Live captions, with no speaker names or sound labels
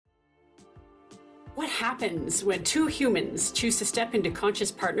What happens when two humans choose to step into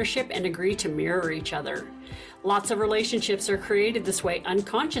conscious partnership and agree to mirror each other? Lots of relationships are created this way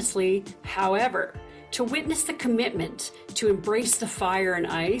unconsciously. However, to witness the commitment to embrace the fire and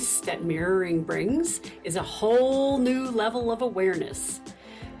ice that mirroring brings is a whole new level of awareness.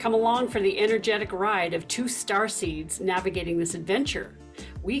 Come along for the energetic ride of two starseeds navigating this adventure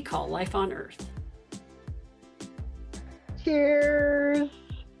we call life on Earth. Cheers.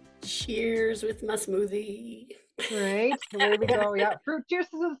 Cheers with my smoothie. Right, away we go. Yeah, fruit juices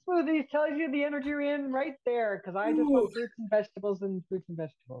and smoothies tells you the energy you're in right there. Because I just Ooh. want fruits and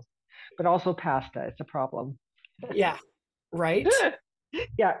vegetables, but also pasta. It's a problem. Yeah, right?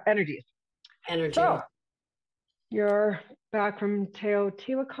 Yeah, energies. Energy. So you're back from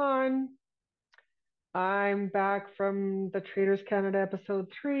Teotihuacan. I'm back from the Traders Canada episode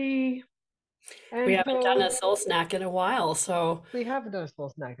 3. We And haven't done so a soul snack in a while, so we haven't done a slow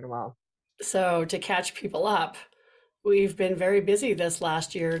snack in a while. to catch people up, we've been very busy this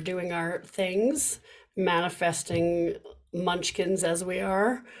last year doing our things, manifesting munchkins as we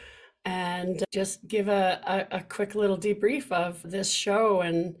are, and just give a quick little debrief of this show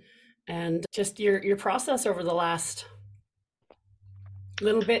and just your process over the last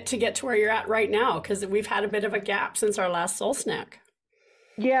little bit to get to where you're at right now, because we've had a bit of a gap since our last soul snack.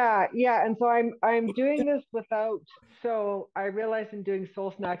 Yeah, yeah. And so I'm doing this without, so I realize in doing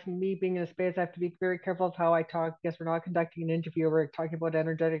soul snacks and me being in a space, I have to be very careful of how I talk. I guess we're not conducting an interview, we're talking about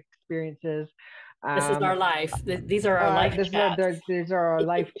energetic experiences. This is our Um, life. These are our life this is chats. these are our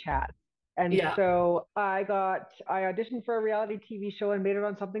live chats. And Yeah. so I auditioned for a reality TV show and made it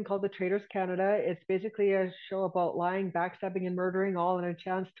on something called the Traders Canada. It's basically a show about lying, backstabbing, and murdering, all in a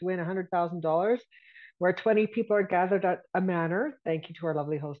chance to win $100,000, where 20 people are gathered at a manor. Thank you to our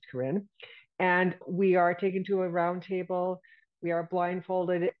lovely host, Corinne. And we are taken to a round table. We are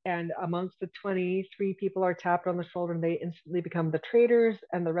blindfolded, and amongst the 23 people are tapped on the shoulder, and they instantly become the traders,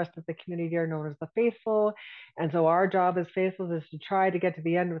 and the rest of the community are known as the faithful. And so our job as faithful is to try to get to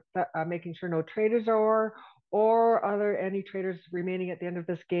the end with making sure no traders or other any traders remaining at the end of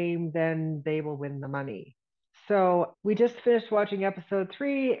this game, then they will win the money. So we just finished watching episode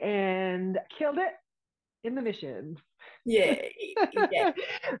 3 and killed it in the mission. Yay. Yeah.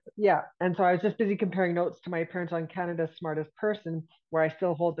 Yeah. And so I was just busy comparing notes to my appearance on Canada's Smartest Person, where I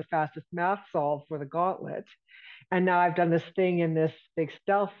still hold the fastest math solve for the gauntlet. And now I've done this thing in this big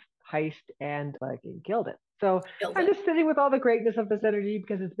stealth heist and fucking killed it. So Killed I'm it. just sitting with all the greatness of this energy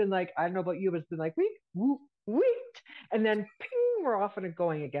because it's been like, I don't know about you, but it's been like, wheat, whoop, wheat. And then ping, we're off and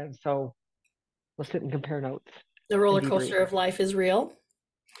going again. So we'll sit and compare notes The and roller debrief. coaster of life is real.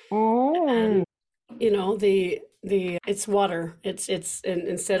 Oh, And the it's water. It's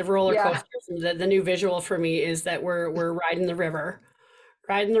instead of roller yeah, coasters, the new visual for me is that we're riding the river.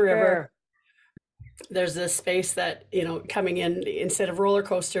 Riding the river. fair. There's this space that, coming in instead of roller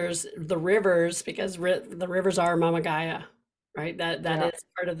coasters, the rivers, because the rivers are Mama Gaia, right? That Yeah, is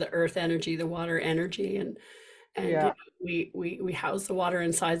part of the earth energy, the water energy, and yeah. we house the water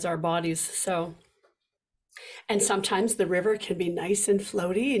inside our bodies. So, and sometimes the river can be nice and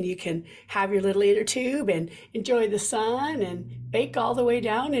floaty, and you can have your little inner tube and enjoy the sun and bake all the way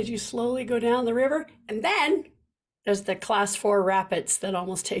down as you slowly go down the river. And then there's the class 4 rapids that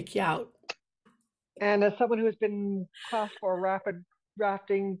almost take you out. And as someone who's been class 4 rapid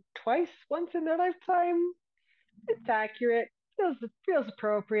rafting twice, once in their lifetime, it's accurate. Feels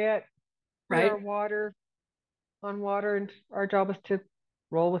appropriate. We Right? are water on water, and our job is to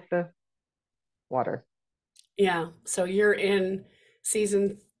roll with the water. Yeah. So you're in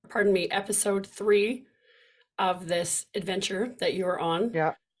episode 3 of this adventure that you were on.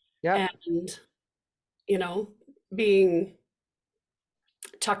 Yeah, yeah, And, you know, being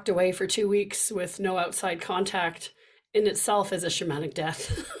tucked away for 2 weeks with no outside contact in itself is a shamanic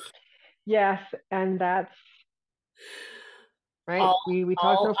death. yes, and that's right. all We talk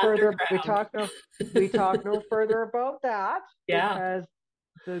all no further. underground. We talk no further about that Yeah.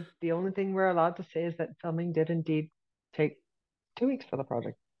 because the only thing we're allowed to say is that filming did indeed take 2 weeks for the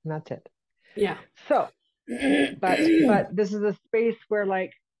project, and that's it. Yeah. So, but this is a space where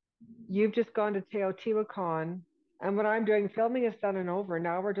like you've just gone to Teotihuacan, and what I'm doing, filming is done and over.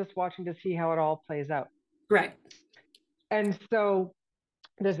 Now we're just watching to see how it all plays out. Right. And so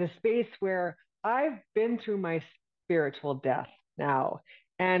there's a space where I've been through my spiritual death now,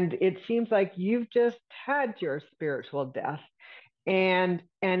 and it seems like you've just had your spiritual death, and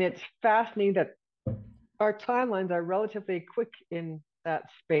it's fascinating that our timelines are relatively quick in that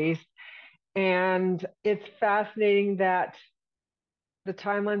space, and it's fascinating that the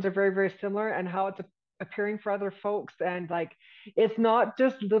timelines are very, very similar, and how it's appearing for other folks. And like, it's not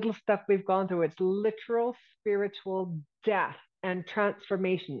just little stuff we've gone through, it's literal spiritual death and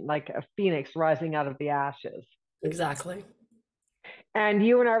transformation, like a phoenix rising out of the ashes. Exactly. And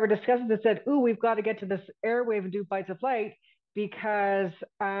you and I were discussing this, said, ooh, we've got to get to this airwave and do Bites of Light because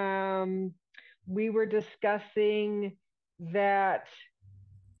we were discussing that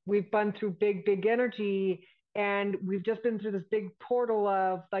we've been through big energy, and we've just been through this big portal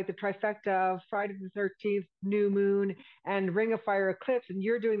of like the trifecta of Friday the 13th, new moon, and Ring of Fire eclipse. And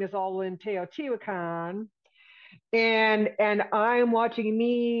you're doing this all in Teotihuacan. And I'm watching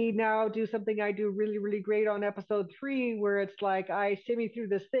me now do something I do really great on episode 3, where it's like I shimmy through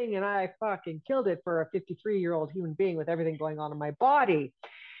this thing and I fucking killed it for a 53-year-old human being with everything going on in my body.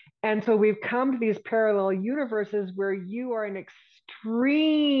 And so we've come to these parallel universes where you are an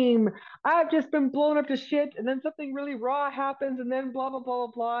extreme, I've just been blown up to shit, and then something really raw happens, and then blah, blah, blah,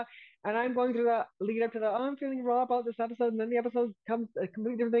 blah, blah. And I'm going through the lead up to the, oh, I'm feeling raw about this episode. And then the episode comes a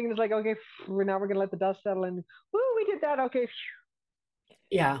completely different thing. And it's like, okay, now we're going to let the dust settle. And woo, we did that. Okay.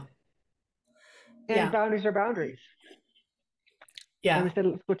 Yeah. And Yeah. boundaries are boundaries. Yeah. And we said,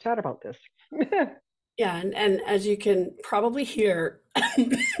 let's go chat about this. Yeah. And as you can probably hear,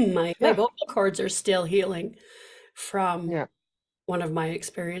 my vocal cords are still healing from one of my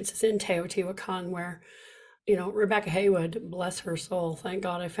experiences in Teotihuacan, where, Rebecca Haywood, bless her soul, thank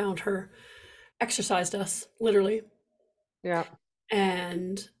God I found her, exercised us, literally. Yeah.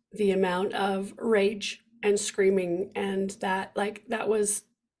 And the amount of rage and screaming, and that was,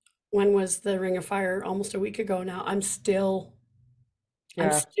 when was the Ring of Fire? Almost a week ago now. I'm still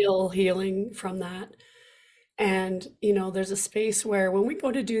healing from that. And, there's a space where when we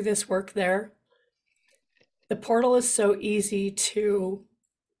go to do this work there, the portal is so easy to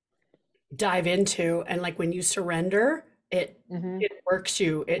dive into. And like when you surrender, it works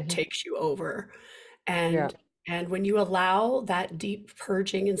you, it takes you over. And when you allow that deep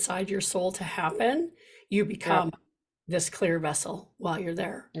purging inside your soul to happen, you become this clear vessel while you're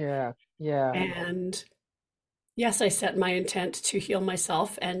there. Yeah. And yes, I set my intent to heal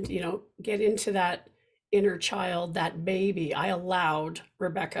myself and, get into that inner child, that baby. I allowed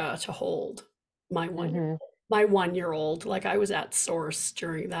Rebecca to hold my 1-year-old, like I was at source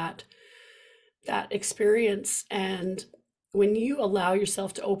during that experience. And when you allow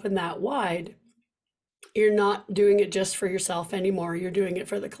yourself to open that wide, you're not doing it just for yourself anymore. You're doing it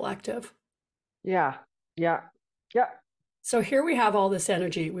for the collective. Yeah. So here we have all this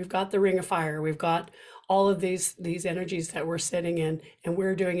energy. We've got the Ring of Fire. We've got all of these energies that we're sitting in, and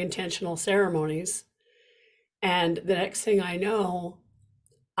we're doing intentional ceremonies. And the next thing I know,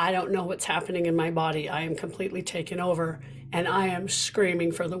 I don't know what's happening in my body. I am completely taken over, and I am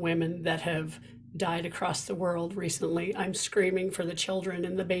screaming for the women that have died across the world recently. I'm screaming for the children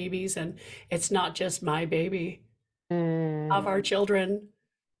and the babies, and it's not just my baby, of our children,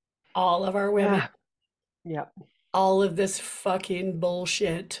 all of our women. All of this fucking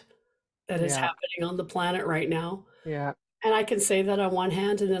bullshit that is happening on the planet right now. And I can say that on one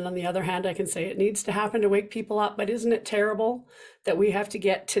hand, and then on the other hand, I can say it needs to happen to wake people up. But isn't it terrible that we have to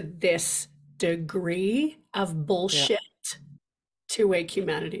get to this degree of bullshit to wake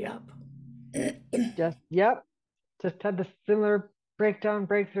humanity up? Just had the similar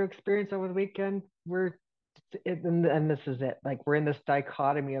breakthrough experience over the weekend. And this is it. Like, we're in this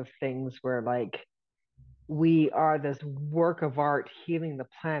dichotomy of things where like we are this work of art healing the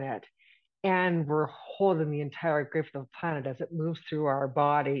planet, and we're holding the entire grief of the planet as it moves through our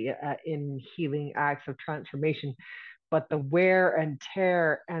body in healing acts of transformation. But the wear and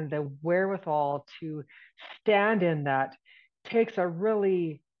tear and the wherewithal to stand in that takes a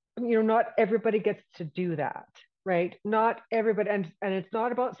really, not everybody gets to do that, right? Not everybody, and it's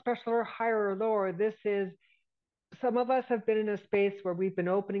not about special or higher or lower. This is, some of us have been in a space where we've been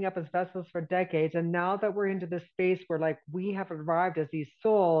opening up as vessels for decades, and now that we're into this space where like we have arrived as these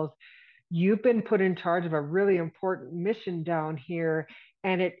souls, you've been put in charge of a really important mission down here,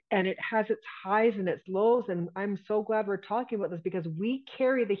 and it has its highs and its lows. And I'm so glad we're talking about this, because we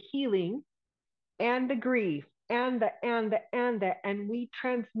carry the healing and the grief and and we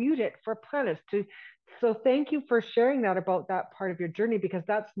transmute it for planets to. So thank you for sharing that about that part of your journey, because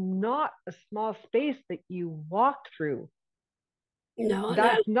that's not a small space that you walked through. No,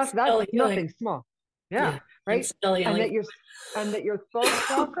 that's nothing small. Right. And that your throat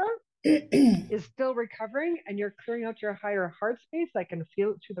chakra is still recovering, and you're clearing out your higher heart space. I can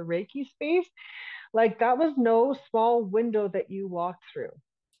feel it through the Reiki space. Like, that was no small window that you walked through.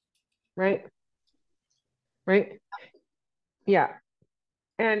 Right. Yeah.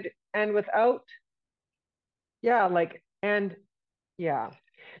 And without, that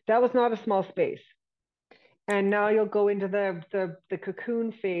was not a small space. And now you'll go into the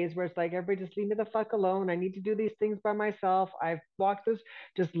cocoon phase where it's like everybody just leave me the fuck alone. I need to do these things by myself. I've walked this.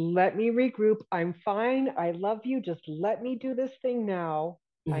 Just let me regroup. I'm fine. I love you. Just let me do this thing now.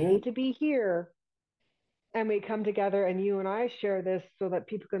 I Mm-hmm. need to be here. And we come together and you and I share this so that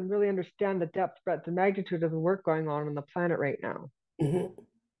people can really understand the depth, breadth, and magnitude of the work going on the planet right now. Mm-hmm.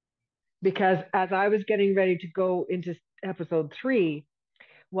 Because as I was getting ready to go into episode 3,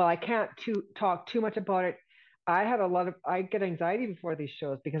 well, I can't talk too much about it. I get anxiety before these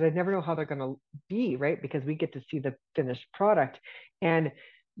shows because I never know how they're going to be, right? Because we get to see the finished product. And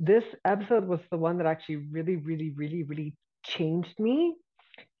this episode was the one that actually really, really, really, really changed me.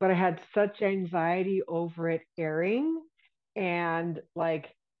 But I had such anxiety over it airing. And like,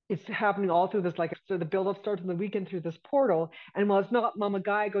 it's happening all through this, like, so the build up starts on the weekend through this portal. And while it's not Mama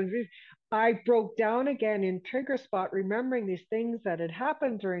Guy going through, I broke down again in trigger spot, remembering these things that had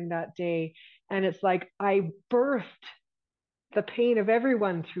happened during that day. And it's like I birthed the pain of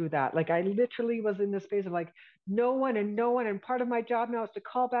everyone through that. Like I literally was in this space of like no one and no one. And part of my job now is to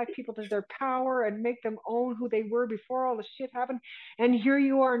call back people to their power and make them own who they were before all the shit happened. And here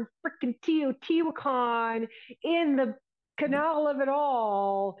you are in freaking Teotihuacan in the canal of it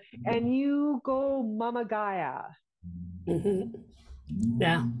all. And you go Mama Gaia. Mm-hmm.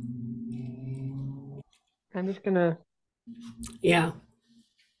 Yeah. I'm just gonna. Yeah.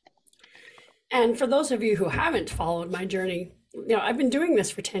 And for those of you who haven't followed my journey, I've been doing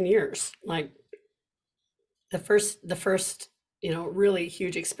this for 10 years. Like the first, really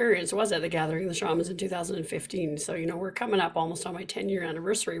huge experience was at the Gathering of the Shamans in 2015. So, we're coming up almost on my 10-year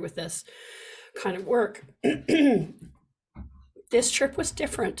anniversary with this kind of work. This trip was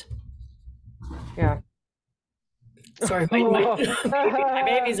different. Yeah. Sorry, my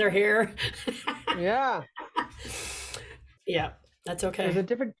babies are here. Yeah. Yeah, that's okay.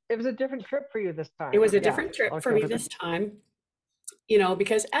 It was a different trip for you this time. It was a different trip for me this time,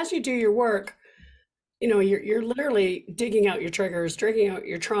 because as you do your work, you're literally digging out your triggers, digging out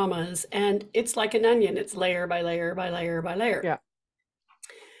your traumas, and it's like an onion. It's layer by layer by layer by layer. Yeah.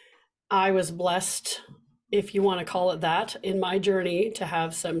 I was blessed, if you want to call it that, in my journey to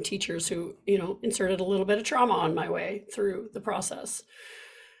have some teachers who, inserted a little bit of trauma on my way through the process.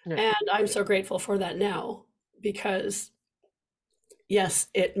 Yeah. And I'm so grateful for that now because, yes,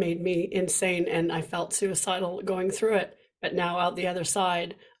 it made me insane and I felt suicidal going through it. But now out the other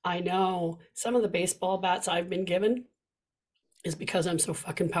side, I know some of the baseball bats I've been given is because I'm so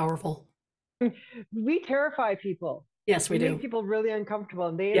fucking powerful. We terrify people. Yes, we do. Make people really uncomfortable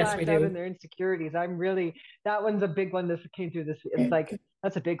and they Yes, lash we out do. in their insecurities. That one's a big one. This came through this. It's like,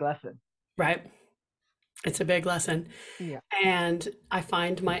 that's a big lesson. Right. It's a big lesson. Yeah. And I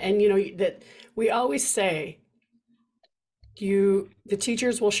find that we always say, the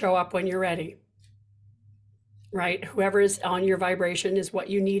teachers will show up when you're ready, right? Whoever is on your vibration is what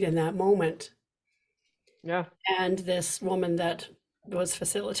you need in that moment. Yeah. And this woman that was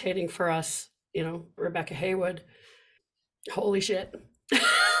facilitating for us, Rebecca Haywood, holy shit.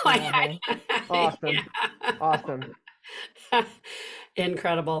 Awesome. Yeah. Awesome.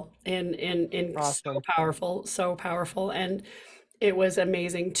 Incredible and Awesome. so powerful. And it was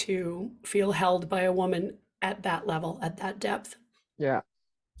amazing to feel held by a woman at that level, at that depth. Yeah.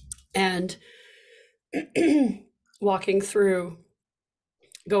 And going through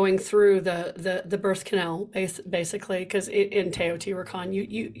the birth canal, basically, because in Teotihuacan,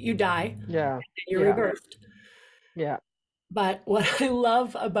 you die. Yeah. And you're rebirthed. Yeah. But what I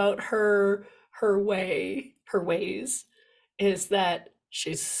love about her ways is that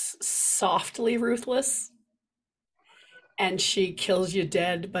she's softly ruthless and she kills you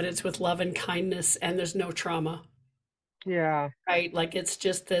dead, but it's with love and kindness and there's no trauma. Yeah. Right? Like it's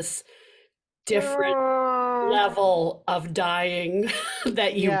just this different level of dying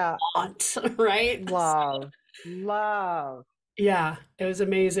that you want, right? Love. Yeah, it was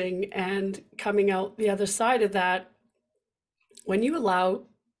amazing. And coming out the other side of that, when you allow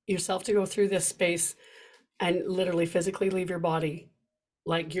yourself to go through this space and literally physically leave your body,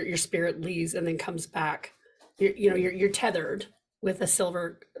 like your spirit leaves and then comes back, you're tethered with the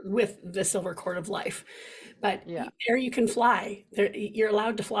silver cord of life. But there you can fly. There, you're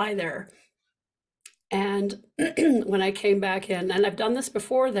allowed to fly there. And when I came back in, and I've done this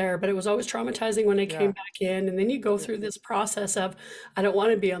before there, but it was always traumatizing when I came back in. And then you go through this process of, I don't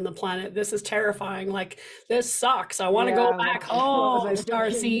want to be on the planet. This is terrifying. Like, this sucks. I want to go back home, star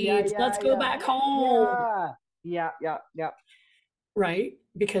seeds. Let's go back home. Yeah. Right?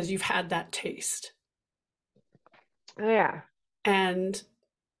 Because you've had that taste. Yeah. And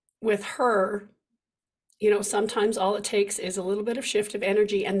with her, sometimes all it takes is a little bit of shift of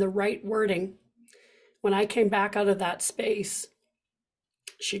energy and the right wording. when I came back out of that space,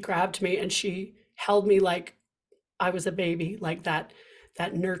 she grabbed me and she held me like I was a baby, like that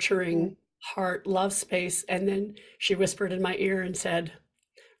Mm. nurturing heart love space. And then she whispered in my ear and said,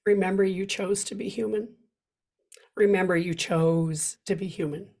 "Remember, you chose to be human. Remember, you chose to be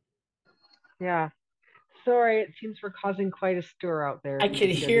human." Yeah. Sorry, it seems we're causing quite a stir out there. I If you could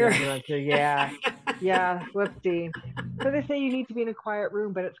could hear the hear. ambulance here. Yeah. Yeah. Let's see. So they say you need to be in a quiet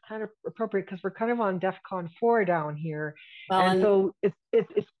room, but it's kind of appropriate because we're kind of on DEFCON 4 down here. Well, And and so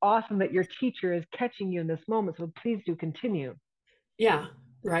it's awesome that your teacher is catching you in this moment. So please do continue. yeah,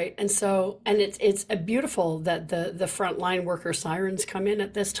 right. And so, and it's a beautiful that the frontline worker sirens come in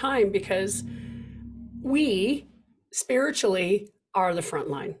at this time because we spiritually are the front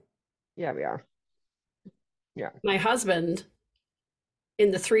line. Yeah, we are. Yeah. My husband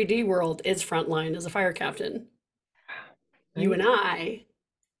in the 3D world is frontline as a fire captain. You Right? and I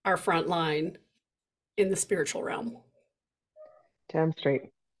are frontline in the spiritual realm, Damn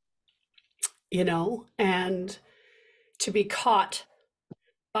straight. and to be caught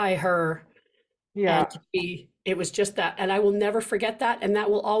by her and Yeah. to be, it was just that. And I will never forget that. And that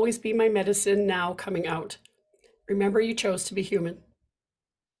will always be my medicine now coming out. Remember, you chose to be human.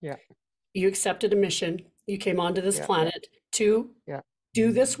 Yeah. You accepted a mission. You came onto this Yeah. planet to Yeah.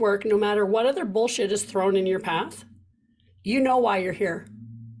 do this work, no matter what other bullshit is thrown in your path. You know why you're here.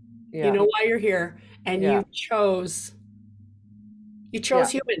 You Yeah. know why you're here. And Yeah. you chose Yeah.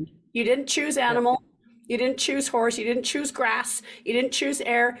 human. You didn't choose Yeah. animal. You didn't choose horse. You didn't choose grass. You didn't choose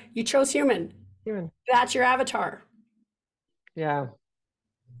air. You chose human. Human. That's your avatar. Yeah.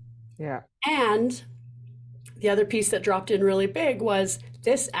 Yeah. And the other piece that dropped in really big was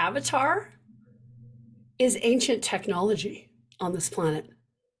this avatar is ancient technology on this planet.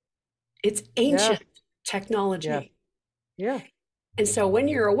 It's Yes. ancient Yes. technology. Yeah. And so when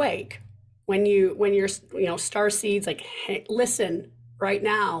you're awake, when you're star seeds, like, hey, listen, right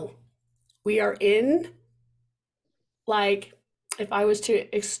now we are in, like, if I was to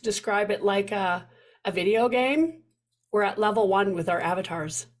describe it like a video game, we're at level 1 with our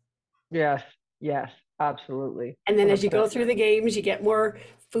avatars. Yes. Yes. Absolutely. And then as you go 100%. through the games, you get more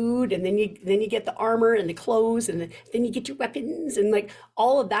food, and then you get the armor and the clothes, and then you get your weapons and like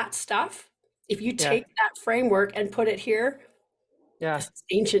all of that stuff. If you Yeah. take that framework and put it here, Yeah. this is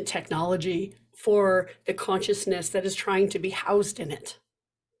ancient technology for the consciousness that is trying to be housed in it.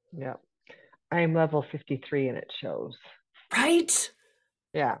 Yeah. I'm level 53 and it shows. Right?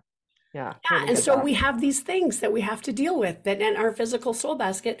 Yeah. Yeah. Yeah. Totally And get so that. we have these things that we have to deal with that in our physical soul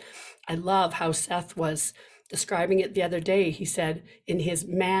basket. I love how Seth was describing it the other day. He said in his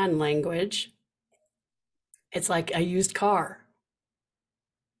man language, it's like a used car.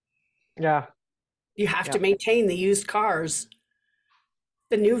 Yeah. You have Yeah. to maintain the used cars.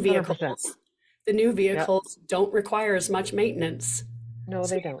 The new 100%. vehicles, the new Yeah. vehicles don't require as much maintenance. No,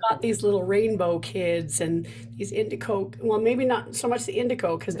 So they you've don't. got these little rainbow kids and these indigo. Well, maybe not so much the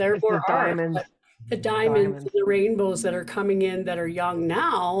indigo because they're It's more the ours, diamonds. but the diamonds and Diamonds. the rainbows that are coming in that are young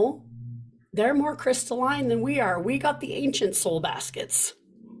now, they're more crystalline than we are. We got the ancient soul baskets.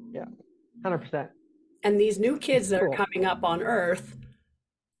 Yeah. 100%. And these new kids that are Cool. coming up on Earth,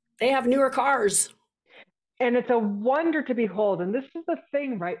 they have newer cars. And it's a wonder to behold. And this is the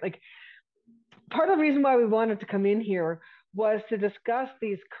thing, right? Like, part of the reason why we wanted to come in here was to discuss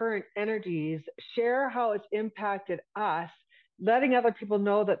these current energies, share how it's impacted us, letting other people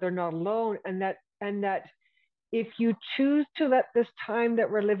know that they're not alone, and that if you choose to let this time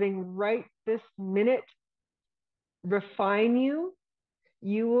that we're living right this minute refine you,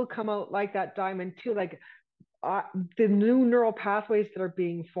 you will come out like that diamond too. Like, the new neural pathways that are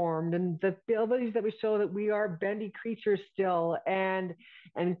being formed and the abilities that we show that we are bendy creatures still,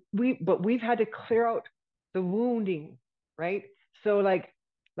 but we've had to clear out the wounding, right? So like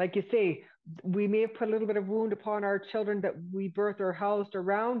you say, we may have put a little bit of wound upon our children that we birth or housed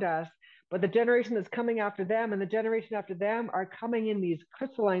around us, but the generation that's coming after them and the generation after them are coming in these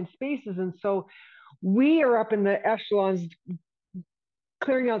crystalline spaces. And so we are up in the echelons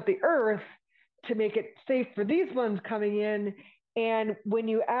clearing out the earth to make it safe for these ones coming in. And when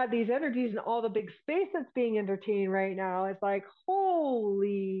you add these energies and all the big space that's being entertained right now, it's like,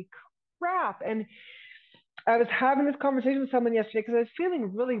 holy crap. And I was having this conversation with someone yesterday because I was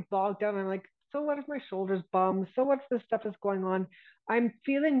feeling really bogged down. I'm like, so what if my shoulders bum? So what's this stuff that's going on? I'm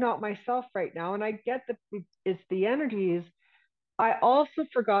feeling not myself right now. And I get that it's the energies. I also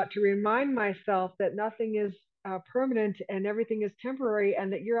forgot to remind myself that nothing is permanent and everything is temporary,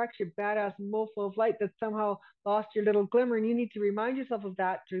 and that you're actually a badass mofo of light that somehow lost your little glimmer, and you need to remind yourself of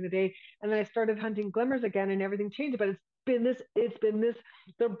that during the day. And then I started hunting glimmers again, and everything changed. But it's been this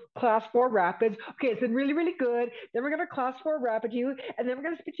the class 4 rapids. Okay, it's been really, really good. Then we're gonna class 4 rapid you, and then we're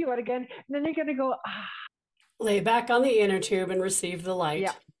gonna spit you out again, and then you're gonna go, ah. Lay back on the inner tube and receive the Yeah,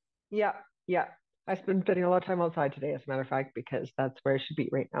 light. yeah, yeah. I've been spending a lot of time outside today, as a matter of fact, because that's where I should be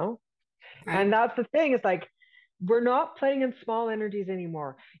right now. And Right? that's the thing, is like, we're not playing in small energies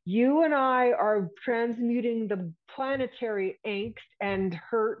anymore. You and I are transmuting the planetary angst and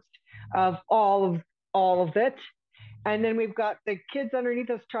hurt of all of it. And then we've got the kids underneath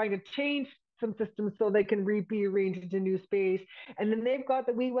us trying to change some systems so they can be arranged into new space. And then they've got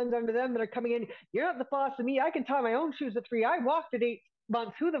the wee ones under them that are coming in. You're not the boss of me. I can tie my own shoes at 3. I walked at 8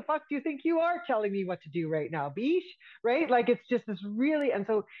 months. Who the fuck do you think you are telling me what to do right now, Beesh? Right? Like, it's just this really, and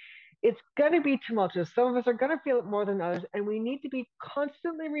so it's going to be tumultuous. Some of us are going to feel it more than others. And we need to be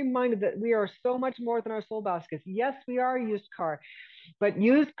constantly reminded that we are so much more than our soul baskets. Yes, we are a used car, but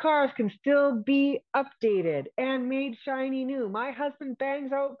used cars can still be updated and made shiny new. My husband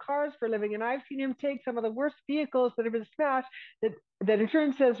bangs out cars for a living, and I've seen him take some of the worst vehicles that have been smashed that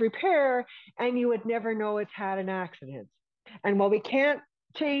insurance says repair, and you would never know it's had an accident. And while we can't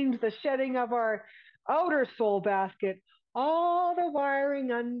change the shedding of our outer soul basket, all the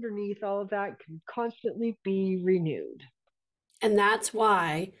wiring underneath all of that can constantly be renewed. And that's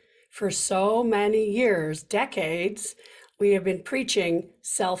why, for so many years, decades, we have been preaching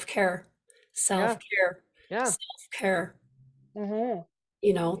self care, self Yeah, care, yeah. self care.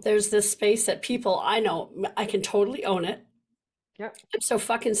 Mm-hmm. There's this space that people, I know, I can totally own it. Yeah, I'm so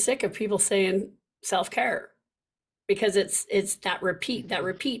fucking sick of people saying self care because it's that repeat,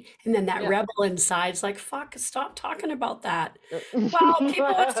 and then that yeah. rebel inside's like, fuck, stop talking about that. Well,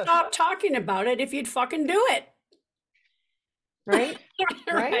 people would stop talking about it if you'd fucking do it. Right,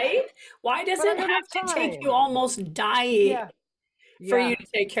 right. Right? Why does But I it don't have have to take you time. almost dying Yeah, for you yeah, to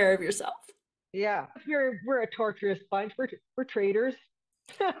take care of yourself? yeah. We're a torturous bunch. We're traitors.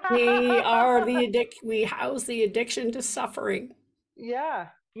 We house the addiction to suffering. Yeah,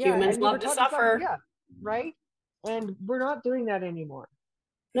 yeah. Humans And we were love to taught to suffer. suffer. Yeah, right. And we're not doing that anymore.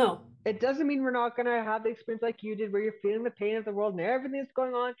 No. It doesn't mean we're not going to have the experience like you did, where you're feeling the pain of the world and everything that's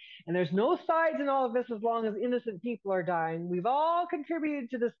going on. And there's no sides in all of this as long as innocent people are dying. We've all contributed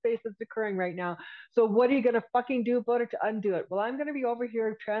to the space that's occurring right now. So what are you going to fucking do about it to undo it? Well, I'm going to be over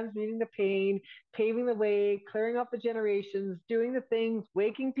here transmuting the pain, paving the way, clearing up the generations, doing the things,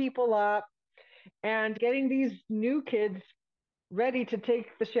 waking people up, and getting these new kids ready to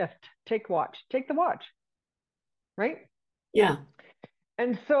take the shift, take the watch, right? Yeah.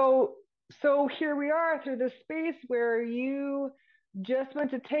 And so here we are through this space where you just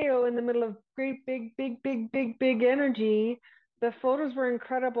went to Teo in the middle of great big energy. The photos were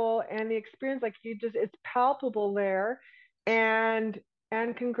incredible, and the experience, like, you just, it's palpable there. And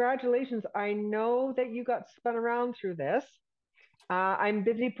congratulations. I know that you got spun around through this. I'm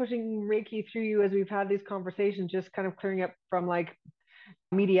busy pushing Reiki through you as we've had these conversations, just kind of clearing up from like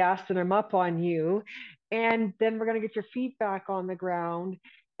mediastin or up on you, and then we're going to get your feet back on the ground.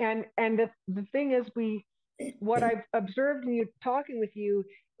 And the thing is, what I've observed in you talking with you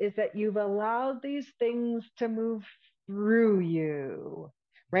is that you've allowed these things to move through you,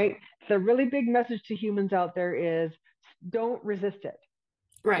 right? The really big message to humans out there is, don't resist it,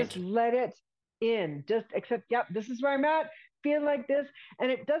 just Right. let it in. Just accept, yep, this is where I'm at, feel like this.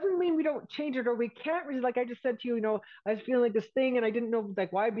 And it doesn't mean we don't change it or we can't really, like I just said to you, I was feeling like this thing and I didn't know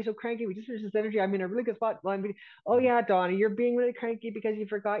like why I'd be so cranky. We just finished this energy. I'm in a really good spot. Well, oh yeah, Donna, you're being really cranky because you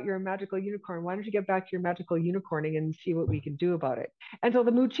forgot you're a magical unicorn. Why don't you get back to your magical unicorning and see what we can do about it? And so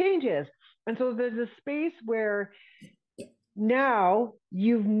the mood changes. And so there's a space where now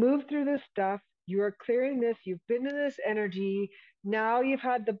you've moved through this stuff, you are clearing this, you've been in this energy. Now you've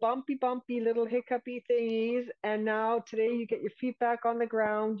had the bumpy little hiccupy thingies, and now today you get your feet back on the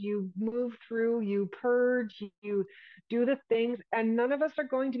ground, you move through, you purge, you do the things, and none of us are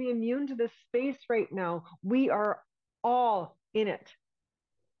going to be immune to this space right now. We are all in it.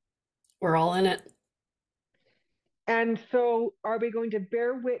 We're all in it. And so, are we going to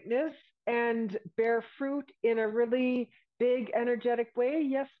bear witness and bear fruit in a really big, energetic way?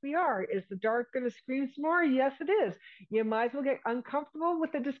 Yes, we are. Is the dark going to scream some more? Yes, it is. You might as well get uncomfortable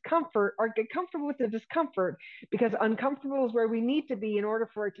with the discomfort or get comfortable with the discomfort, because uncomfortable is where we need to be in order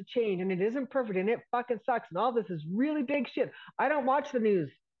for it to change. And it isn't perfect and it fucking sucks. And all this is really big shit. I don't watch the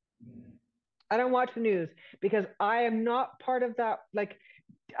news. I don't watch the news because I am not part of that. Like,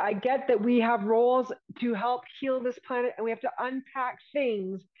 I get that we have roles to help heal this planet and we have to unpack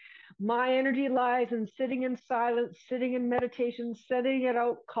things, My energy lies in sitting in silence, sitting in meditation, setting it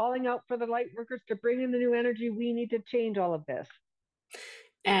out, calling out for the light workers to bring in the new energy. We need to change all of this.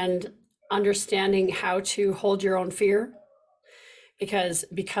 And understanding how to hold your own fear, because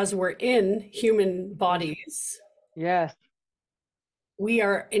we're in human bodies, Yes. we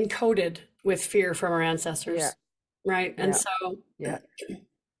are encoded with fear from our Yeah. ancestors, right? And Yeah. so Yeah.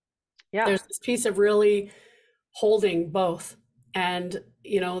 Yeah. there's this piece of really holding both. And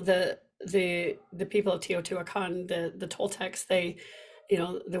the people of Teotihuacan, the Toltecs, they,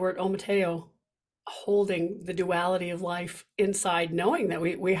 the word omateo, holding the duality of life inside, knowing that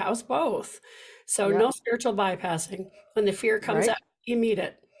we house both. So Yeah. no spiritual bypassing. When the fear comes Right. up, you meet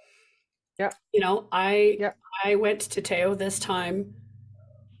it. Yeah. I Yeah. I went to Teo this time.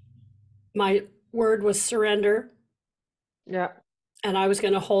 My word was surrender, Yeah. and I was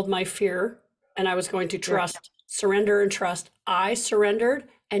going to hold my fear, and I was going to Yeah. trust, surrender and trust. I surrendered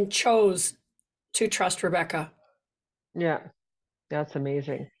and chose to trust Rebecca. Yeah. That's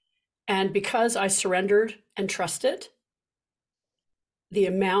amazing. And because I surrendered and trusted, the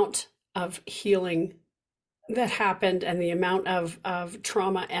amount of healing that happened and the amount of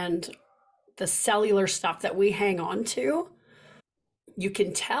trauma and the cellular stuff that we hang on to, you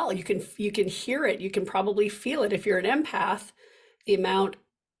can tell, you can hear it, you can probably feel it if you're an empath, the amount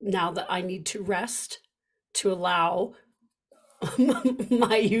now that I need to rest to allow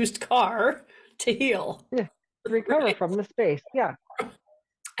my used car to heal. Yeah. Recover Right? from the space. Yeah.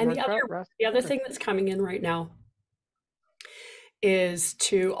 And the Work other out, rest, the other recover. thing that's coming in right now is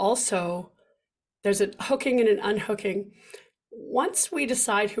to also, there's a hooking and an unhooking. Once we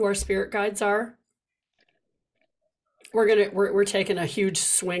decide who our spirit guides are, we're taking a huge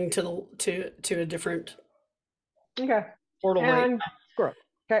swing to a different Okay. portal right And now. squirrel.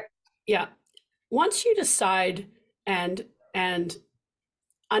 Okay. Yeah. Once you decide and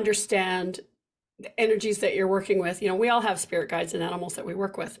understand the energies that you're working with, we all have spirit guides and animals that we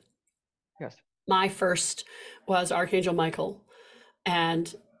work with. Yes. My first was Archangel Michael.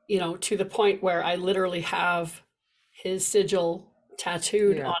 And, to the point where I literally have his sigil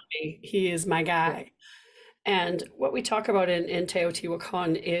tattooed Yeah. on me. He is my Yeah. guy. And what we talk about in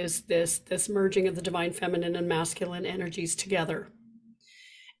Teotihuacan is this merging of the divine feminine and masculine energies together.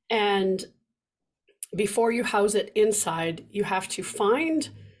 And before you house it inside, you have to find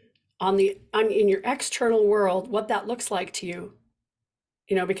in your external world what that looks like to you.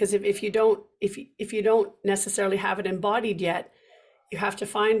 Because if you don't necessarily have it embodied yet, you have to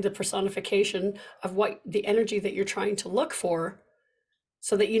find the personification of what the energy that you're trying to look for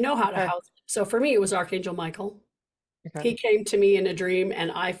so that you know how to Okay. house it. So for me, it was Archangel Michael. Okay. He came to me in a dream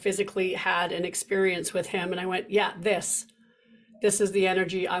and I physically had an experience with him. And I went, yeah, this is the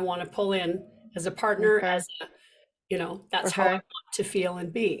energy I want to pull in as a partner, Okay. that's how I Okay. want to feel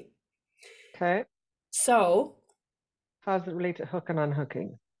and be. Okay. So, How does it relate to hook and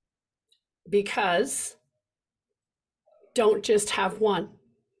unhooking? because don't just have one.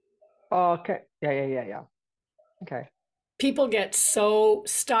 Oh, okay. Yeah. Yeah. Yeah. Yeah. Okay. People get so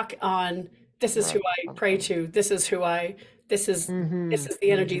stuck on, this is who Right. I pray to, this is Mm-hmm. this is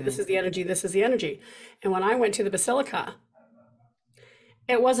the energy, Mm-hmm. this is the energy, this is the energy. And when I went to the basilica,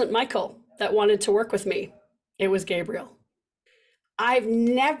 it wasn't Michael that wanted to work with me. It was Gabriel. Have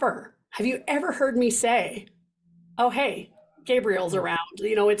you ever heard me say, "Oh, hey, Gabriel's No. around."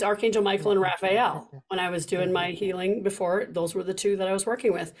 It's Archangel Michael and Mm-mm. Raphael. Mm-mm. When I was doing Mm-mm. my healing before, those were the two that I was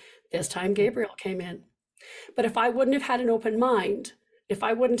working with. This time Gabriel came in. But if I wouldn't have had an open mind, if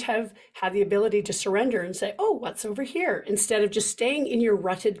I wouldn't have had the ability to surrender and say, "Oh, what's over here?" instead of just staying in your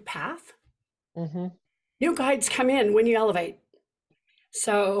rutted path, Mm-hmm. new guides come in when you elevate.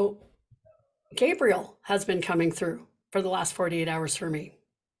 So Gabriel has been coming through for the last 48 hours for me.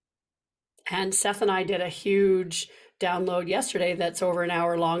 And Seth and I did a huge download yesterday that's over an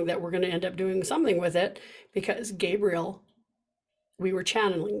hour long that we're going to end up doing something with it because we were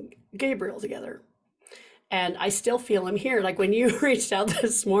channeling Gabriel together. And I still feel him here. Like when you reached out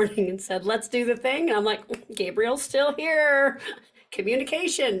this morning and said, let's do the thing, and I'm like, Gabriel's still here.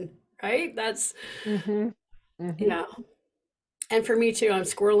 Communication, right? That's, Mm-hmm. Mm-hmm. yeah. And for me too, I'm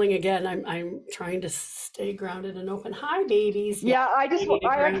squirreling again. I'm trying to stay grounded and open. Hi, babies. Yeah, Yeah, I need to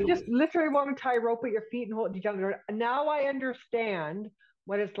I ground. actually just literally want to tie a rope at your feet and hold you down. Now I understand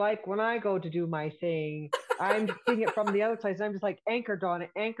what it's like when I go to do my thing. I'm just seeing it from the other side. And I'm just like, anchor Donna,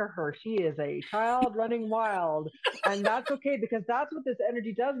 anchor her. She is a child running wild. And that's okay because that's what this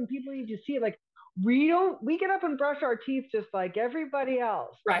energy does. And people need to see it like, we get up and brush our teeth just like everybody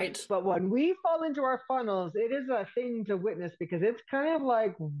else. Right. But when we fall into our funnels, it is a thing to witness because it's kind of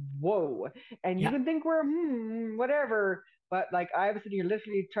like, whoa. And you Yeah. can think we're, whatever. But like I was sitting here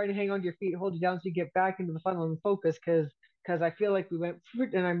literally trying to hang on to your feet, hold you down so you get back into the funnel and focus because I feel like we went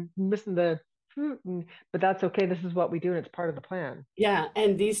fruit and I'm missing the fruit. But that's okay. This is what we do and it's part of the plan. Yeah.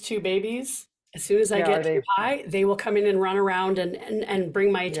 And these two babies, as soon as I Yeah, get are too they? high, they will come in and run around and bring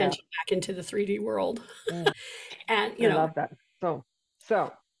my Yeah. attention back into the 3D world. Mm, And, I love that.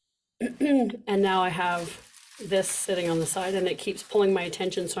 So, and now I have this sitting on the side and it keeps pulling my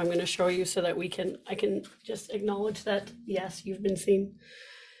attention. So I'm going to show you so that I can just acknowledge that, yes, you've been seen.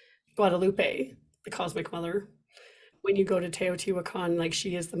 Guadalupe, the cosmic mother. When you go to Teotihuacan, like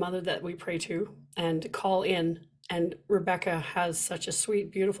she is the mother that we pray to and call in. And Rebecca has such a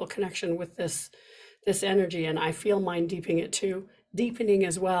sweet, beautiful connection with this energy. And I feel mine deepening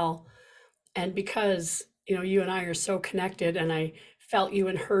as well. And because, you and I are so connected and I felt you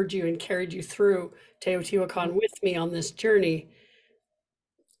and heard you and carried you through Teotihuacan with me on this journey,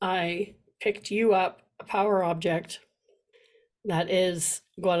 I picked you up a power object that is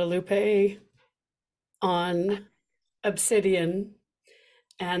Guadalupe on obsidian,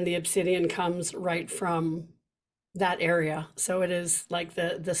 and the obsidian comes right from that area. So it is like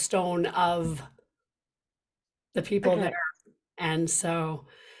the stone of the people there. okay. And so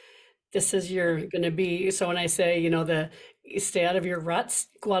this is your going to be. So when I say, the you stay out of your ruts,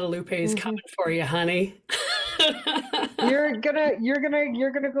 Guadalupe is Hmm. coming for you, honey. You're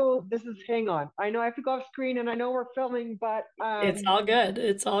gonna go. This is hang on. I know I have to go off screen and I know we're filming, but It's all good.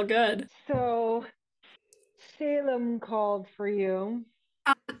 It's all good. so Salem called for you.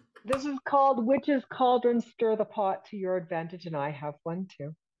 This is called Witch's Cauldron Stir the Pot to Your Advantage, and I have one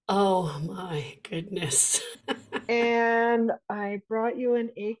too. Oh my goodness. And I brought you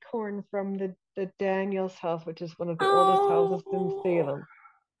an acorn from the Daniels house, which is one of the oldest houses in Oh, Salem.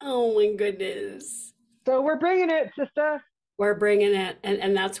 oh my goodness. So we're bringing it, sister. We're bringing it,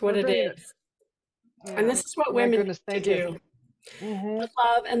 and that's what We're it bringing it. is. And Yeah. this is what My women goodness, need to thank you. do. Hmm. The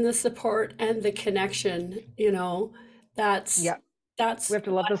love and the support and the connection, that's Yeah. We that's have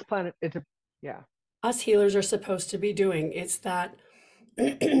to love this planet. Yeah. us healers are supposed to be doing. It's that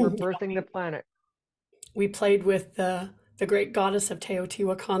We're birthing the planet. we played with the great goddess of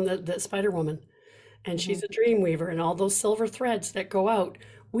Teotihuacan, the Spider Woman, and Hmm. she's a dream weaver, and all those silver threads that go out.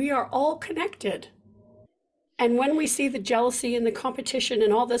 We are all connected. And when we see the jealousy and the competition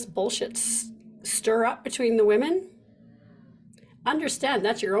and all this bullshit stir up between the women, understand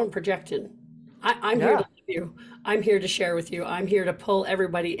that's your own projection. I'm here to Yeah. love you. I'm here to share with you. I'm here to pull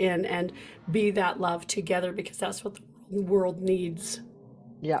everybody in and be that love together because that's what the world needs.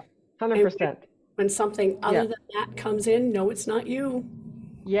 Yeah. And 100%. when something other Yeah. than that comes in, no, it's not you.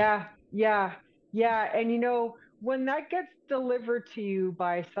 Yeah. Yeah. Yeah. And when that gets delivered to you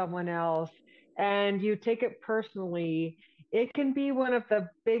by someone else and you take it personally, it can be one of the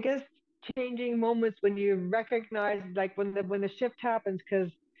biggest changing moments when you recognize like when the shift happens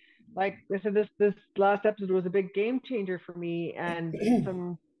because like I said, this last episode was a big game changer for me, and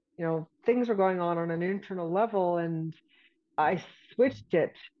some things were going on an internal level, and I switched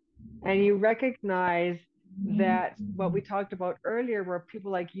it, and you recognize that what we talked about earlier, where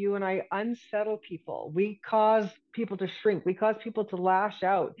people like you and I unsettle people, we cause people to shrink, we cause people to lash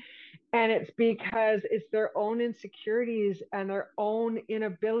out, and it's because it's their own insecurities and their own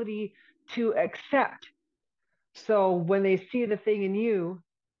inability to accept. So when they see the thing in you,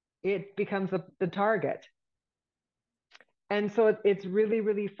 it becomes the target. And so it's really,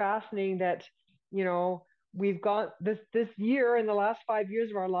 really fascinating that, we've got this year and the last 5 years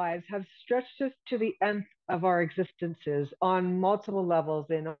of our lives have stretched us to the nth of our existences on multiple levels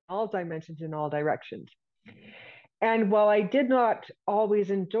in all dimensions, in all directions. And while I did not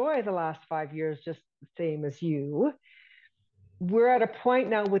always enjoy the last 5 years, just the same as you, we're at a point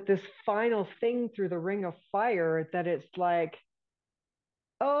now with this final thing through the ring of fire that it's like,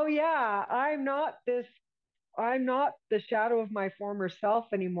 oh yeah, I'm not the shadow of my former self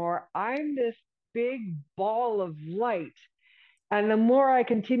anymore. I'm this big ball of light. And the more I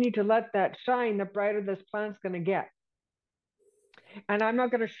continue to let that shine, the brighter this planet's going to get. And I'm not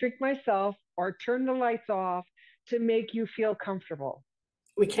going to shrink myself or turn the lights off to make you feel comfortable.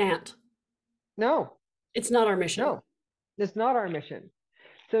 We can't. No, It's not our mission. no, it's not our mission.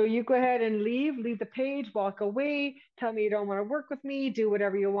 So you go ahead and leave the page, walk away, tell me you don't want to work with me, do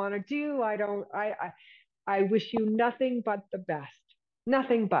whatever you want to do. I wish you nothing but the best.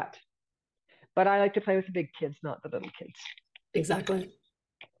 Nothing but. But I like to play with the big kids, not the little kids. Exactly.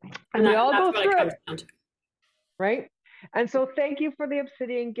 And we all That's go what it through comes it, down to. right? And so thank you for the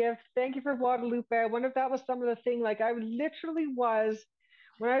obsidian gift. Thank you for Guadalupe. I wonder if that was some of the thing. Like I literally was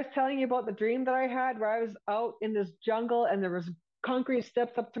when I was telling you about the dream that I had where I was out in this jungle and there was concrete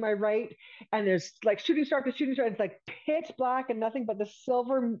steps up to my right and there's like shooting star to shooting star. It's like pitch black and nothing but the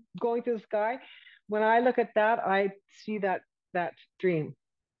silver going through the sky. When I look at that, I see that dream.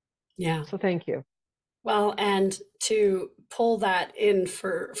 Yeah. So thank you. Well, and to pull that in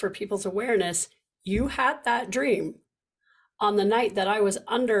for people's awareness, you had that dream on the night that I was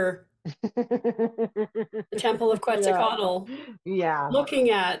under the Temple of Yeah. Quetzalcoatl, Yeah. looking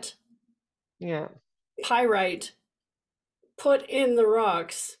at Yeah. pyrite put in the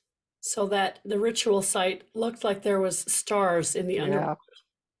rocks so that the ritual site looked like there was stars in the underworld.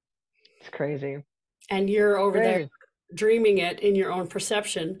 Yeah. It's crazy. And you're over there Crazy. dreaming it in your own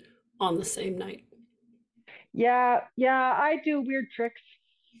perception on the same night. Yeah. Yeah. I do weird tricks.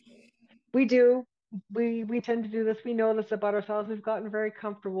 We do. We tend to do this. We know this about ourselves. We've gotten very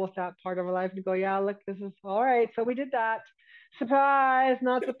comfortable with that part of our life. We go, yeah, look, this is all right. So we did that. Surprise,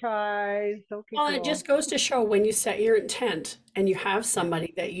 not surprise. Okay, Well, it cool. just goes to show when you set your intent and you have Yeah.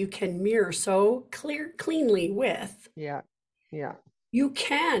 somebody that you can mirror so cleanly with, Yeah. Yeah. you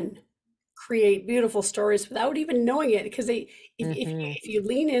can create beautiful stories without even knowing it. Because Hmm. if you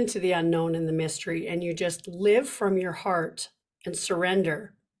lean into the unknown and the mystery and you just live from your heart and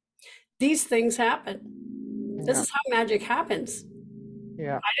surrender, these things happen. This Yeah. is how magic happens.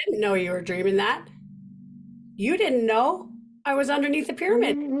 Yeah. I didn't know you were dreaming that. You didn't know I was underneath the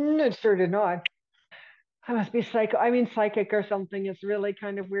pyramid. It sure did not. I must be psycho. I mean, psychic or something. It's really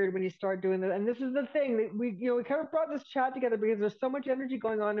kind of weird when you start doing that. And this is the thing that we kind of brought this chat together because there's so much energy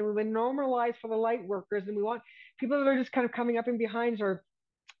going on, and we've been normalized for the light workers, and we want people that are just kind of coming up in behinds, or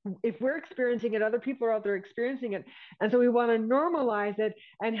if we're experiencing it, other people are out there experiencing it, and so we want to normalize it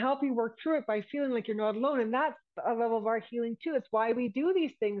and help you work through it by feeling like you're not alone. And that's a level of our healing too. It's why we do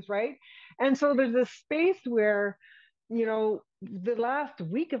these things, right? And so there's this space where the last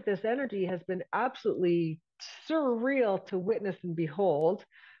week of this energy has been absolutely surreal to witness and behold.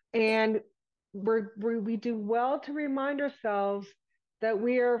 And we do well to remind ourselves that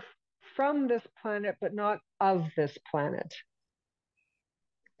we are from this planet, but not of this planet,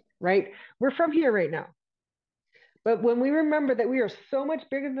 right? We're from here right now. But when we remember that we are so much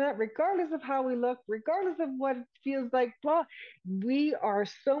bigger than that, regardless of how we look, regardless of what it feels like, blah, we are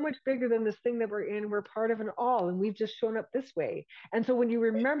so much bigger than this thing that we're in. We're part of an all, and we've just shown up this way. And so when you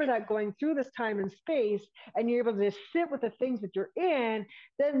remember that going through this time and space, and you're able to just sit with the things that you're in,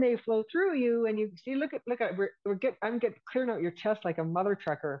 then they flow through you, and you see, look at, I'm getting clearing out your chest like a mother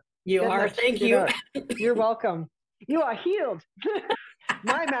trucker, You getting are. that Thank shit you. out. You're welcome. You are healed.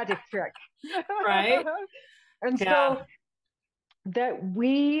 My magic trick. Right? And Yeah. so that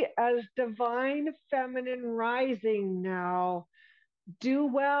we as divine feminine rising now do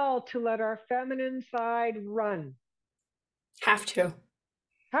well to let our feminine side run. Have to.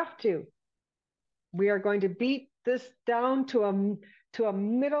 Have to. We are going to beat this down to a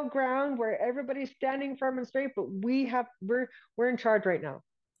middle ground where everybody's standing firm and straight, but we're in charge right now.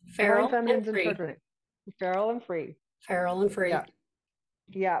 Divine Feral and feminine's in charge free. right now. Feral and free. Feral and free. Yeah.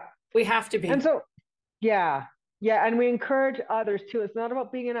 Yeah. We have to And be. so yeah. Yeah. And we encourage others too. It's not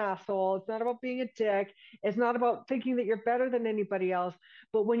about being an asshole. It's not about being a dick. It's not about thinking that you're better than anybody else.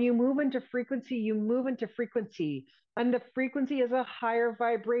 But when you move into frequency, you move into frequency. And the frequency is a higher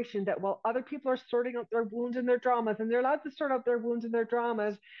vibration that while other people are sorting out their wounds and their dramas, and they're allowed to sort out their wounds and their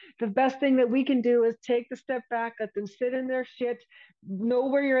dramas, the best thing that we can do is take the step back, let them sit in their shit, know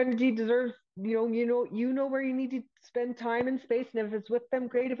where your energy deserves, you know where you need to spend time and space. And if it's with them,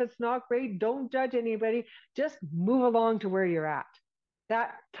 great. If it's not, great. Don't judge anybody. Just move along to where you're at.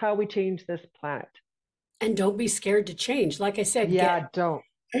 That's how we change this planet. And don't be scared to change. Like I said, Yeah, don't.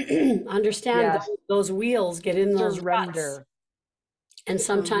 understand Yes. those wheels get in those ruts. Surrender. And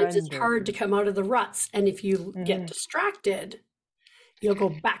sometimes it's Surrender. hard to come out of the ruts. And if you get Mm-hmm. distracted, you'll go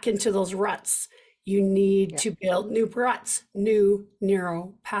back into those ruts. You need Yeah. to build new ruts, new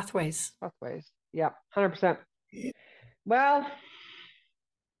neural pathways. Both ways. Yeah. 100%. Well,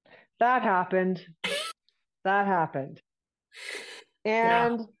 that happened. That happened. Yeah.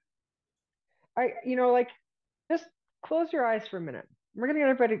 And like, just close your eyes for a minute. We're going to get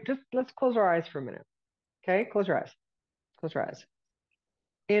everybody, just let's close our eyes for a minute. Okay. Close your eyes. Close your eyes.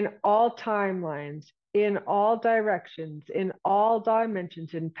 In all timelines, in all directions, in all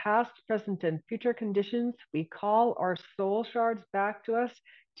dimensions, in past, present, and future conditions, we call our soul shards back to us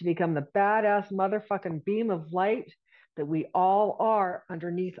to become the badass motherfucking beam of light that we all are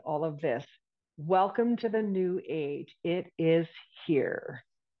underneath all of this. Welcome to the new age. It is here.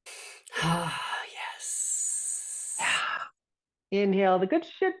 Ah, yes. Inhale the good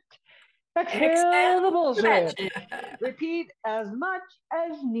shit. Exhale the Exhale. bullshit. Gotcha. Repeat as much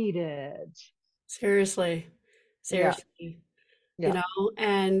as needed. Seriously. Yeah, Seriously. You yeah. know,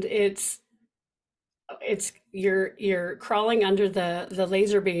 and it's you're crawling under the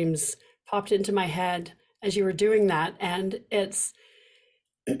laser beams popped into my head as you were doing that, and it's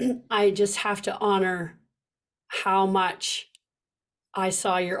I just have to honor how much I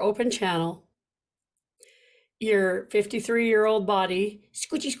saw your open channel, your 53-year-old body,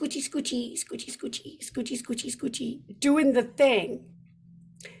 scoochie, scoochie, scoochie, scoochie, scoochie, scoochie, scoochie, scoochie, doing the thing.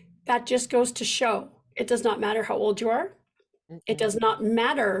 That just goes to show it does not matter how old you are. It Mm-mm. does not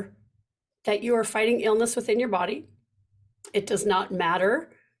matter that you are fighting illness within your body. It does not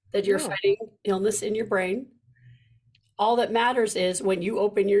matter that you're No, fighting illness in your brain. All that matters is when you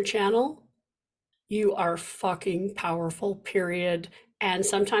open your channel, you are fucking powerful, period. And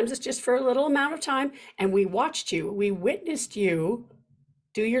sometimes it's just for a little amount of time. And we watched you, we witnessed you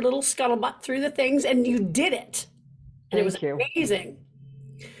do your little scuttlebutt through the things, and you did it. And it was thank you. amazing.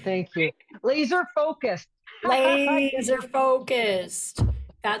 Thank you. Laser focused. Laser focused.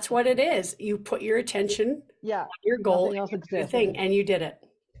 That's what it is. You put your attention Yeah, on your goal nothing and else you do the exists. thing, and you did it.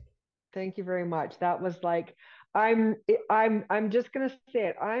 Thank you very much. That was like, I'm just gonna say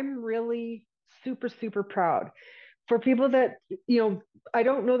it. I'm really super, super proud for people that, I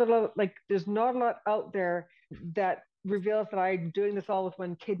don't know that like there's not a lot out there that reveals that I'm doing this all with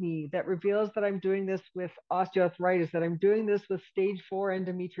one kidney, that reveals that I'm doing this with osteoarthritis, that I'm doing this with stage 4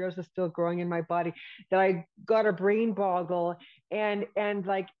 endometriosis still growing in my body, that I got a brain boggle, and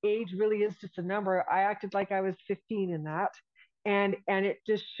like age really is just a number. I acted like I was 15 in that. And it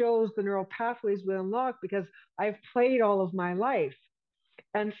just shows the neural pathways we unlock because I've played all of my life.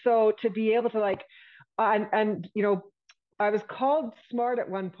 And so to be able to like, and I was called smart at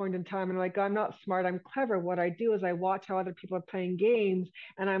one point in time, and like, I'm not smart, I'm clever. What I do is I watch how other people are playing games,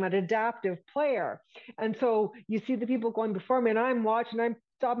 and I'm an adaptive player. And so you see the people going before me, and I'm watching, I'm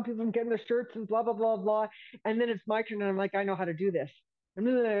stopping people from getting their shirts and blah blah blah blah. And then it's my turn, and I'm like, I know how to do this. And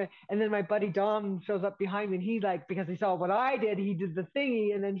then my buddy Dom shows up behind me, and he like, because he saw what I did, he did the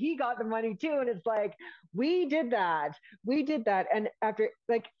thingy, and then he got the money too. And it's like, we did that, we did that. And after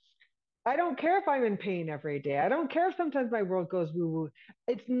like, I don't care if I'm in pain every day. I don't care if sometimes my world goes woo woo.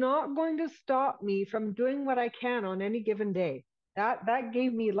 It's not going to stop me from doing what I can on any given day. That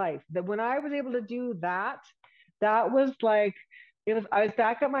gave me life. That when I was able to do that, that was like, it was. I was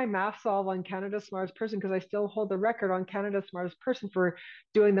back at my math solve on Canada's Smartest Person because I still hold the record on Canada's Smartest Person for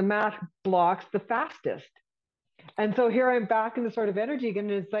doing the math blocks the fastest. And so here I'm back in the sort of energy again.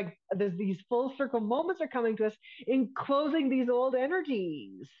 And it's like there's these full circle moments are coming to us in closing these old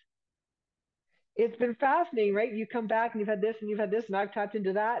energies. It's been fascinating, right? You come back and you've had this and you've had this, and I've tapped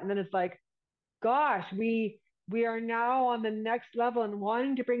into that, and then it's like, gosh, we are now on the next level and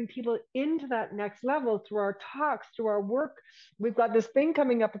wanting to bring people into that next level through our talks, through our work. We've got this thing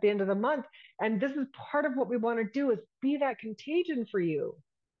coming up at the end of the month, and this is part of what we want to do is be that contagion for you,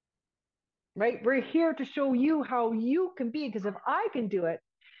 right? We're here to show you how you can be, because if I can do it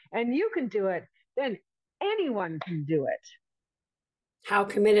and you can do it, then anyone can do it. How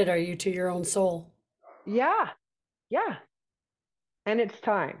committed are you to your own soul? Yeah, yeah. And it's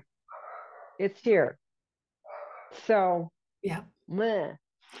time. It's here. So, Yeah. meh.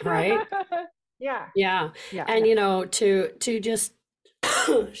 Right. Yeah, Yeah. yeah, And yeah. to just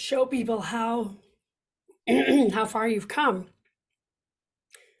show people how how far you've come.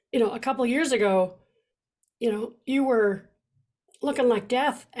 A couple of years ago, you were looking like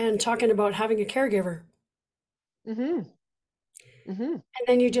death and talking about having a caregiver. Mm-hmm. Mm-hmm. And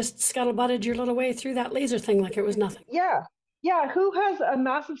then you just scuttlebutted your little way through that laser thing like it was nothing. Yeah. Yeah. Who has a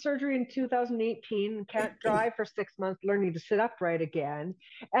massive surgery in 2018, can't drive for 6 months, learning to sit upright again?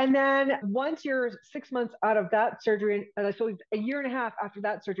 And then once you're 6 months out of that surgery, and so a year and a half after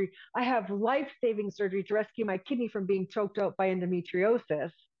that surgery, I have life-saving surgery to rescue my kidney from being choked out by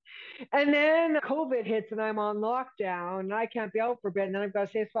endometriosis. And then COVID hits and I'm on lockdown and I can't be out for a bit. And then I've got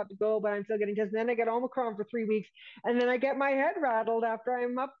a safe spot to go, but I'm still getting tested. And then I get Omicron for 3 weeks. And then I get my head rattled after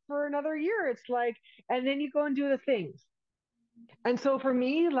I'm up for another year. It's like, and then you go and do the things. And so for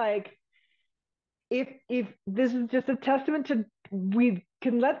me, like, if this is just a testament to we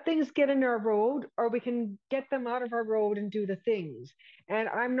can let things get in our road or we can get them out of our road and do the things. And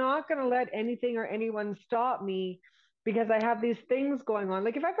I'm not going to let anything or anyone stop me because I have these things going on.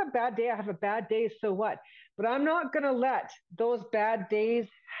 Like if I have a bad day, I have a bad day, so what? But I'm not going to let those bad days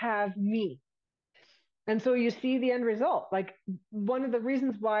have me. And so you see the end result. Like one of the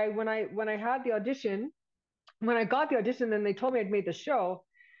reasons why when I had the audition, when I got the audition and they told me I'd made the show,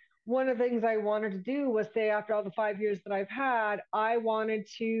 one of the things I wanted to do was say, after all the 5 years that I've had, I wanted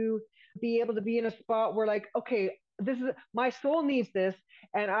to be able to be in a spot where, like, okay, this is my soul needs this,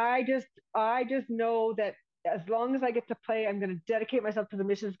 and I just know that as long as I get to play, I'm going to dedicate myself to the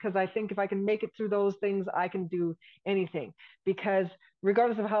missions, because I think if I can make it through those things, I can do anything. Because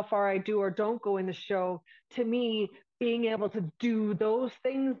regardless of how far I do or don't go in the show, to me, being able to do those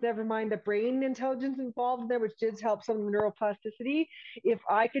things, never mind the brain intelligence involved in there, which did help some neuroplasticity. If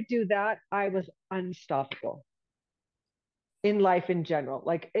I could do that, I was unstoppable in life in general.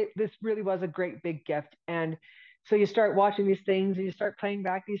 Like this really was a great big gift. And so you start watching these things and you start playing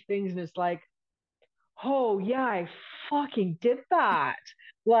back these things, and it's like, oh yeah, I fucking did that.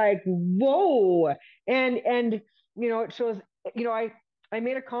 Like, whoa. And it shows, I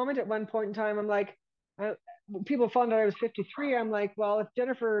made a comment at one point in time. I'm like, I, people found out I was 53. I'm like, well, if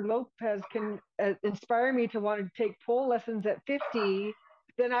Jennifer Lopez can inspire me to want to take pole lessons at 50,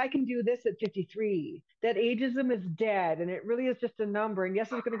 then I can do this at 53. That ageism is dead, and it really is just a number. And yes,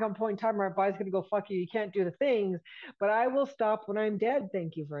 there's going to come a point in time where our body's going to go, fuck you, you can't do the things, but I will stop when I'm dead.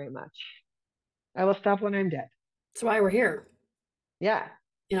 Thank you very much. I will stop when I'm dead. That's why we're here. Yeah.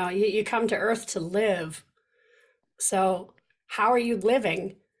 You come to Earth to live. So how are you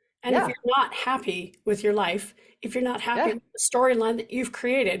living? And if you're not happy with your life, if you're not happy with the storyline that you've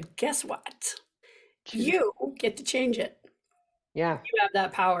created, guess what? You get to change it. Yeah. You have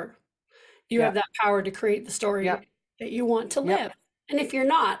that power. You have that power to create the story that you want to live. And if you're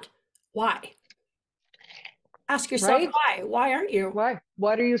not, why? Ask yourself why. Why aren't you? Why?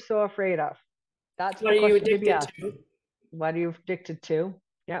 What are you so afraid of? That's what are you addicted to? What are you addicted to?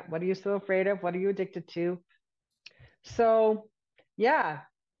 Yeah. What are you so afraid of? What are you addicted to? So, yeah.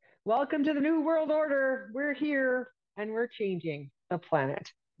 Welcome to the New World Order. We're here and we're changing the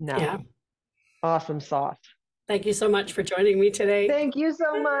planet now. Yeah. Awesome sauce. Thank you so much for joining me today. Thank you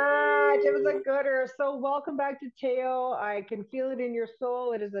so much. It was a gooder. So welcome back to Teo. I can feel it in your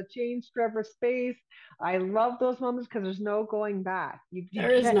soul. It is a change forever space. I love those moments because there's no going back.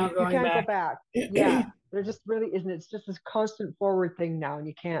 There is no going back. You can't go back. Yeah. There just really isn't. It's just this constant forward thing now, and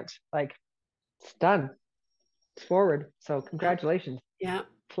you can't, it's done. It's forward. So congratulations. Yeah.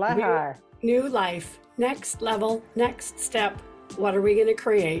 Fly high. New life. Next level. Next step. What are we going to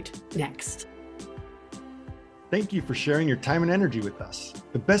create next? Thank you for sharing your time and energy with us.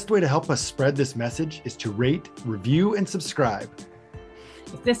 The best way to help us spread this message is to rate, review, and subscribe.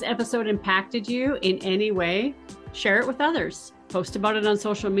 If this episode impacted you in any way, share it with others. Post about it on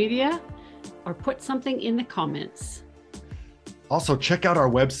social media or put something in the comments. Also, check out our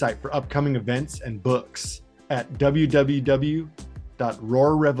website for upcoming events and books at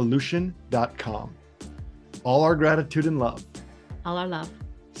www.roarrevolution.com. All our gratitude and love. All our love.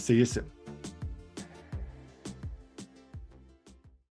 See you soon.